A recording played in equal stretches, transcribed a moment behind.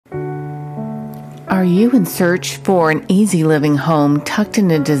Are you in search for an easy living home tucked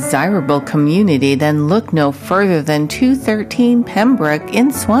in a desirable community? Then look no further than 213 Pembrook in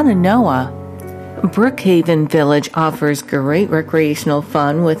Swannanoa. Brookhaven Village offers great recreational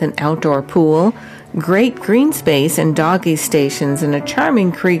fun with an outdoor pool, great green space and doggy stations, and a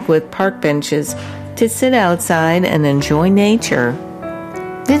charming creek with park benches to sit outside and enjoy nature.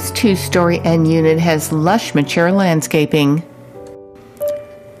 This 2-story end unit has lush, mature landscaping.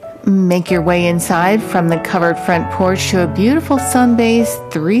 Make your way inside from the covered front porch to a beautiful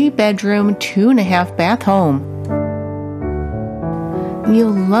sunbathed 3-bedroom, 2.5-bath home.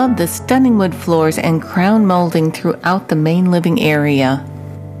 You'll love the stunning wood floors and crown molding throughout the main living area.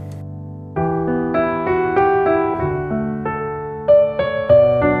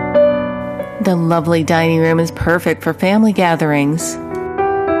 The lovely dining room is perfect for family gatherings.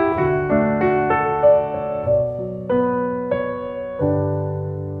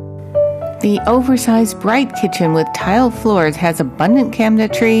 The oversized bright kitchen with tiled floors has abundant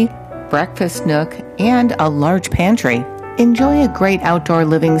cabinetry, breakfast nook, and a large pantry. Enjoy a great outdoor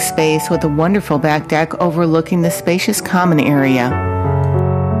living space with a wonderful back deck overlooking the spacious common area.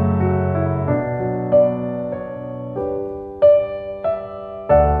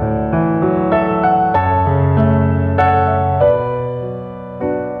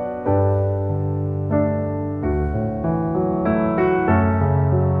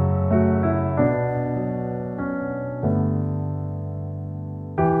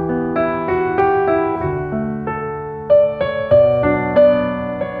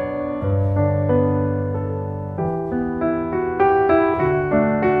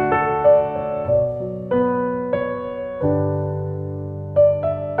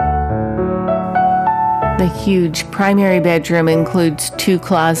 The huge primary bedroom includes 2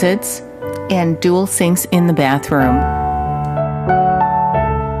 closets and dual sinks in the bathroom.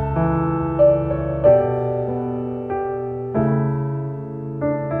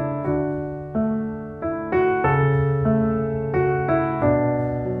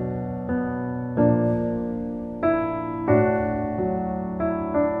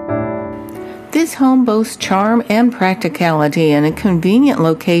 This home boasts charm and practicality in a convenient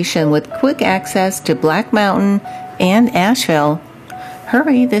location with quick access to Black Mountain and Asheville.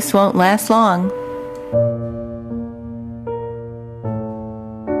 Hurry, this won't last long.